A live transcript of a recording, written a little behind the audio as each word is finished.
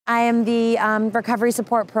I am the Recovery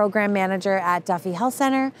Support Program Manager at Duffy Health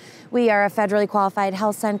Center. We are a federally qualified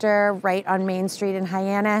health center right on Main Street in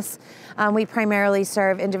Hyannis. We primarily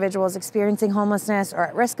serve individuals experiencing homelessness or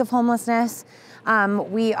at risk of homelessness.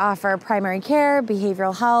 We offer primary care,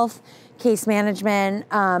 behavioral health, case management,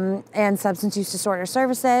 and substance use disorder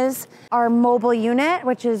services. Our mobile unit,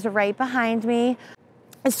 which is right behind me,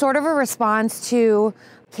 is sort of a response to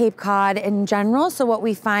Cape Cod in general. So what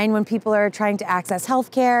we find when people are trying to access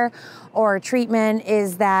healthcare or treatment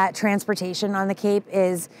is that transportation on the Cape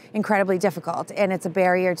is incredibly difficult, and it's a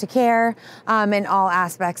barrier to care in all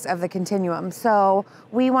aspects of the continuum. So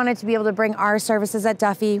we wanted to be able to bring our services at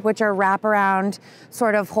Duffy, which are wraparound,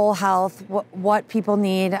 sort of whole health, what people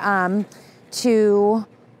need, to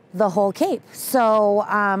the whole Cape.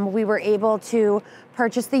 So we were able to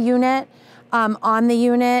purchase the unit. On the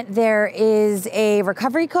unit, there is a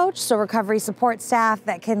recovery coach, so recovery support staff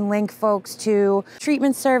that can link folks to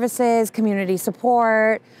treatment services, community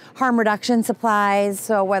support, harm reduction supplies,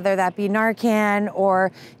 so whether that be Narcan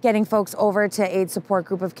or getting folks over to AIDS Support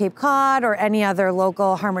Group of Cape Cod or any other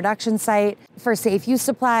local harm reduction site for safe use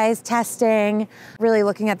supplies, testing, really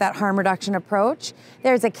looking at that harm reduction approach.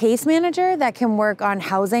 There's a case manager that can work on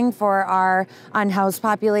housing for our unhoused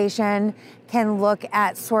population, can look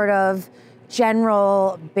at sort of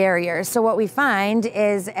general barriers. So what we find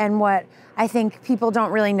is, and what I think people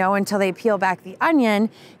don't really know until they peel back the onion,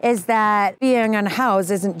 is that being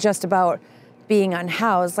unhoused isn't just about being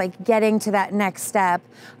unhoused, like getting to that next step,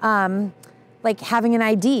 like having an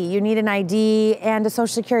ID. You need an ID and a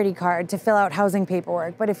social security card to fill out housing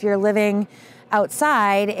paperwork. But if you're living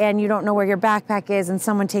outside and you don't know where your backpack is and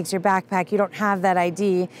someone takes your backpack, you don't have that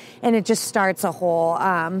ID, and it just starts a whole,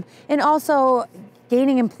 and also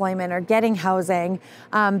gaining employment or getting housing,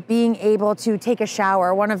 being able to take a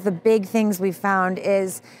shower. One of the big things we've found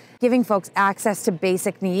is giving folks access to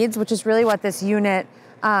basic needs, which is really what this unit,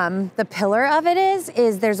 the pillar of it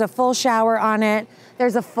is there's a full shower on it.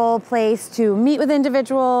 There's a full place to meet with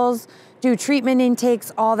individuals, do treatment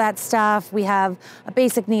intakes, all that stuff. We have a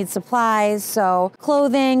basic needs supplies, so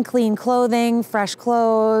clothing, clean clothing, fresh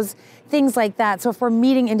clothes, things like that. So if we're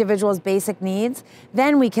meeting individuals' basic needs,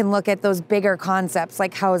 then we can look at those bigger concepts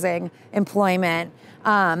like housing, employment,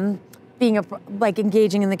 like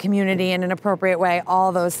engaging in the community in an appropriate way,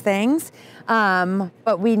 all those things.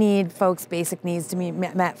 But we need folks' basic needs to be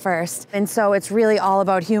met first. And so it's really all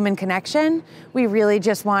about human connection. We really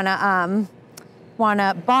just wanna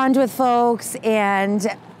bond with folks and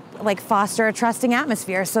like foster a trusting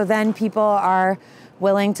atmosphere. So then people are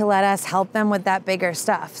willing to let us help them with that bigger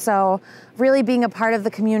stuff. So really being a part of the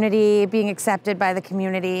community, being accepted by the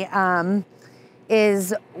community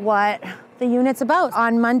is what the unit's about.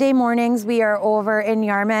 On Monday mornings, we are over in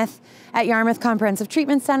Yarmouth at Yarmouth Comprehensive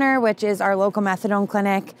Treatment Center, which is our local methadone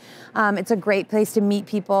clinic. It's a great place to meet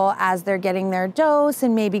people as they're getting their dose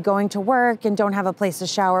and maybe going to work and don't have a place to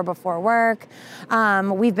shower before work.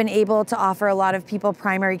 We've been able to offer a lot of people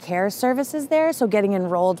primary care services there, so getting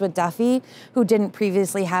enrolled with Duffy, who didn't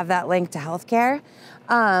previously have that link to healthcare.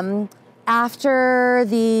 After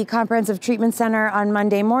the Comprehensive Treatment Center on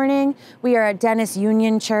Monday morning, we are at Dennis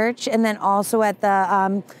Union Church and then also at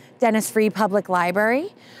the Dennis Free Public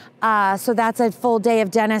Library. So that's a full day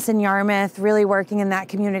of Dennis and Yarmouth, really working in that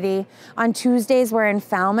community. On Tuesdays, we're in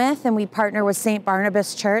Falmouth and we partner with St.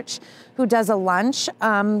 Barnabas Church, who does a lunch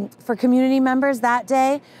for community members that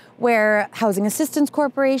day, where Housing Assistance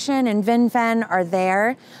Corporation and VinFen are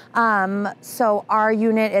there. So our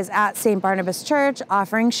unit is at St. Barnabas Church,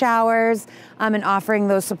 offering showers and offering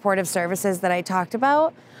those supportive services that I talked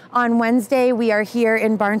about. On Wednesday, we are here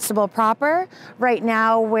in Barnstable proper. Right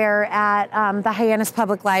now, we're at the Hyannis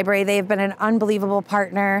Public Library. They've been an unbelievable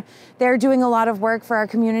partner. They're doing a lot of work for our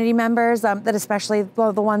community members, that especially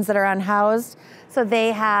the ones that are unhoused. So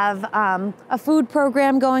they have a food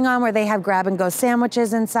program going on where they have grab-and-go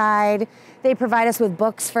sandwiches inside. They provide us with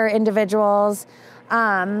books for individuals.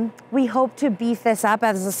 We hope to beef this up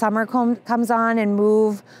as the summer comes on and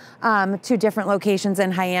move to different locations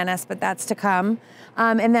in Hyannis, but that's to come.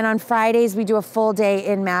 And then on Fridays, we do a full day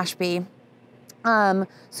in Mashpee.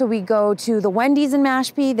 So we go to the Wendy's in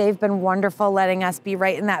Mashpee. They've been wonderful letting us be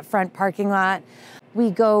right in that front parking lot. We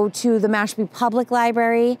go to the Mashpee Public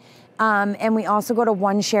Library. And we also go to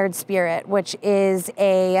One Shared Spirit, which is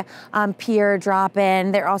a peer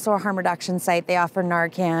drop-in. They're also a harm reduction site. They offer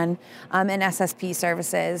Narcan and SSP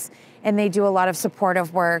services. And they do a lot of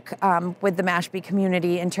supportive work with the Mashpee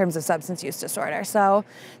community in terms of substance use disorder. So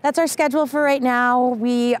that's our schedule for right now.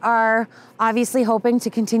 We are obviously hoping to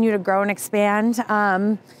continue to grow and expand.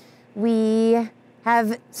 We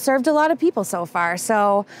have served a lot of people so far.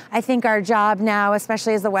 So I think our job now,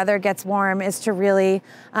 especially as the weather gets warm, is to really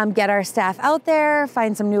get our staff out there,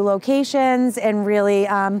 find some new locations, and really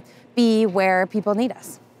be where people need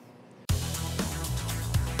us.